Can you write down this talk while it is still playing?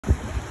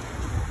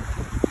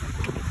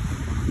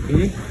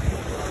See?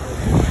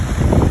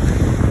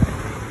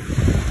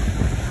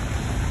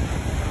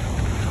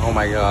 Oh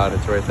my God,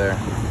 it's right there.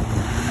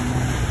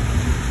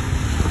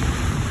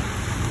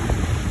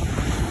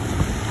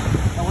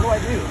 Now what do I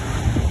do?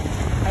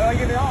 How do I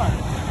get it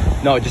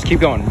on? No, just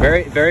keep going.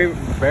 Very, very,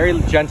 very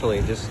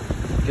gently. Just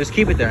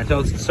keep it there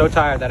until it's so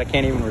tired that I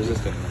can't even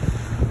resist it.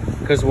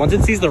 Because once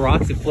it sees the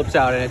rocks, it flips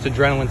out and its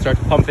adrenaline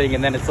starts pumping,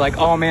 and then it's like,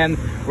 oh man,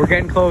 we're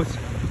getting close.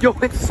 Yo,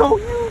 it's so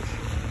huge.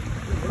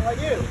 What do I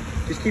do?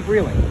 Just keep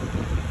reeling.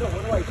 No,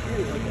 what do I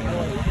do?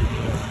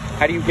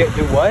 How do you do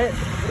what?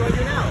 What do I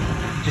do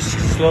now? Just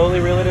slowly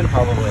reel it in,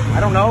 probably. I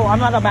don't know. I'm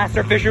not a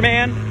master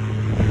fisherman.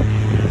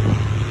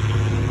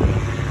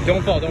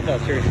 Don't fall,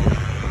 seriously.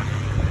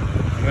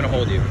 I'm gonna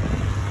hold you.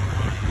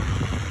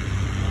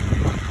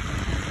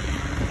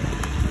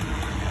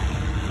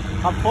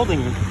 I'm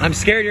holding you. I'm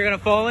scared you're gonna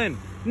fall in.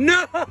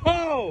 No!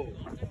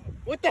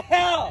 What the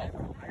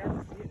hell?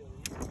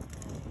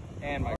 And my